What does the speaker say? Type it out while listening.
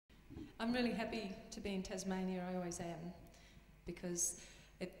I'm really happy to be in Tasmania, I always am, because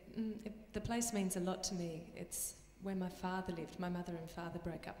the place means a lot to me. It's where my father lived. My mother and father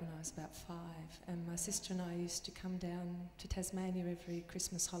broke up when I was about 5, and my sister and I used to come down to Tasmania every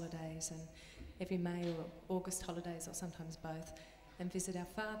Christmas holidays and every May or August holidays, or sometimes both, and visit our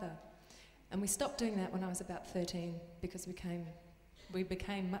father. And we stopped doing that when I was about 13 because we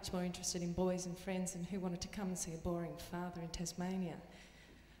became much more interested in boys and friends and who wanted to come and see a boring father in Tasmania.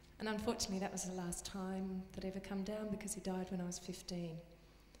 And unfortunately that was the last time that I ever come down because he died when I was 15.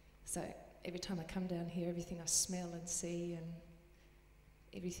 So every time I come down here, everything I smell and see and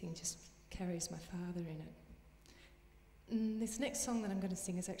everything just carries my father in it. This next song that I'm going to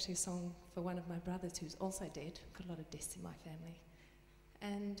sing is actually a song for one of my brothers who's also dead. Got a lot of deaths in my family.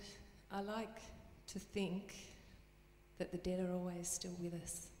 And I like to think that the dead are always still with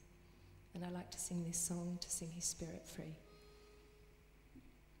us. And I like to sing this song to sing his spirit free.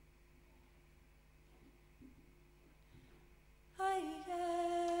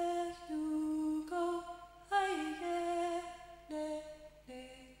 Hugo,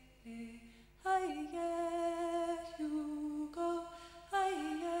 Hugo,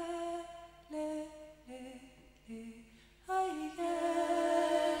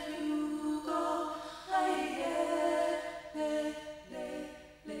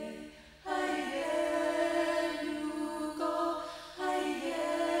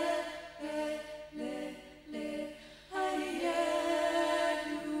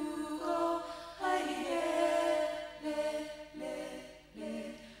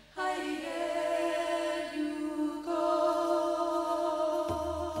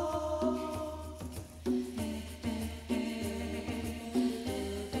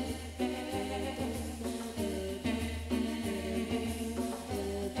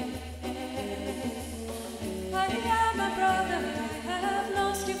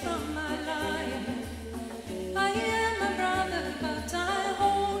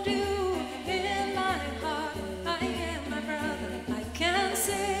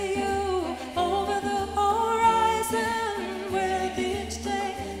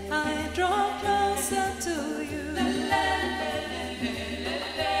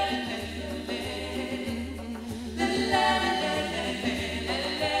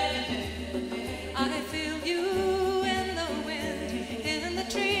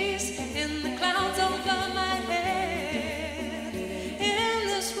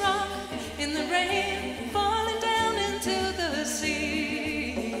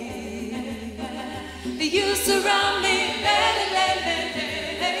 You surround me.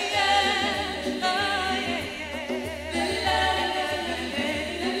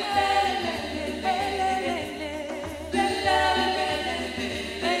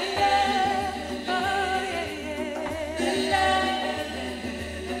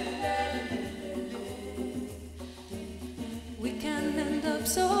 We can end up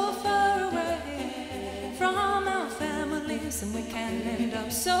so far away from our families, and we can end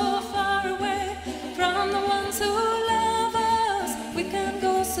up so far away from the ones who love us. We can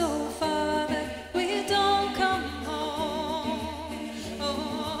go so far that we don't come home.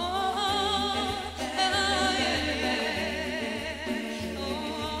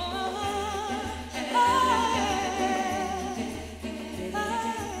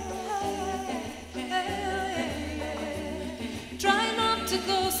 Try not to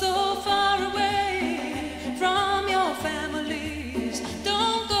go so far away from your families.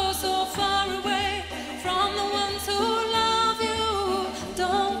 Don't go so far away from the ones who love you.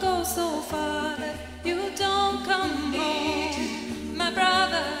 Don't go so far that you don't come home. My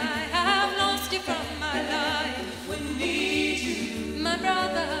brother, I have lost you from my life. We need you. My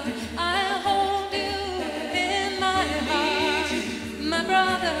brother, I hold you in my heart. My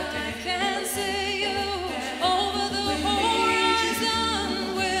brother, I can see you